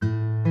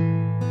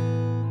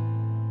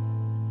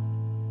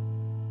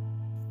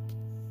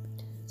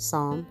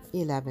Psalm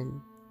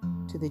 11.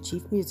 To the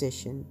chief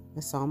musician,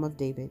 a psalm of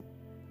David.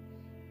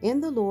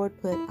 In the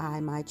Lord put I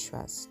my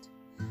trust.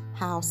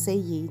 How say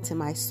ye to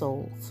my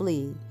soul,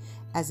 flee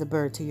as a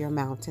bird to your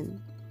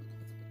mountain?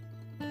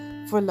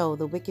 For lo,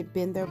 the wicked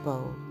bend their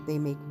bow, they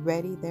make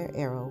ready their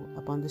arrow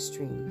upon the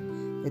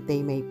string, that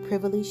they may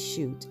privily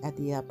shoot at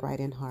the upright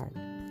in heart.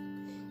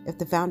 If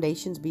the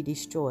foundations be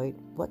destroyed,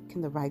 what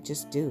can the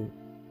righteous do?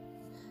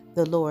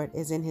 The Lord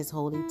is in his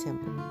holy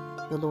temple.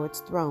 The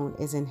Lord's throne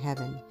is in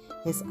heaven.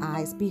 His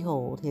eyes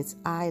behold, his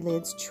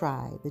eyelids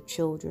try the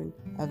children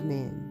of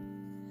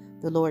men.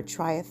 The Lord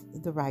trieth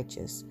the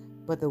righteous,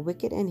 but the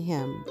wicked and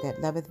him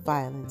that loveth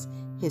violence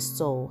his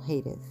soul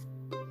hateth.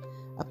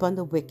 Upon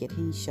the wicked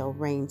he shall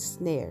rain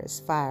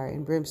snares, fire,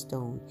 and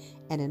brimstone,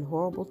 and an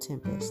horrible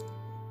tempest.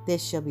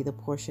 This shall be the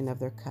portion of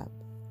their cup.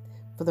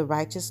 For the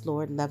righteous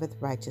Lord loveth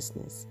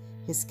righteousness.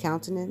 His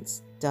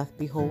countenance doth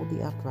behold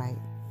the upright.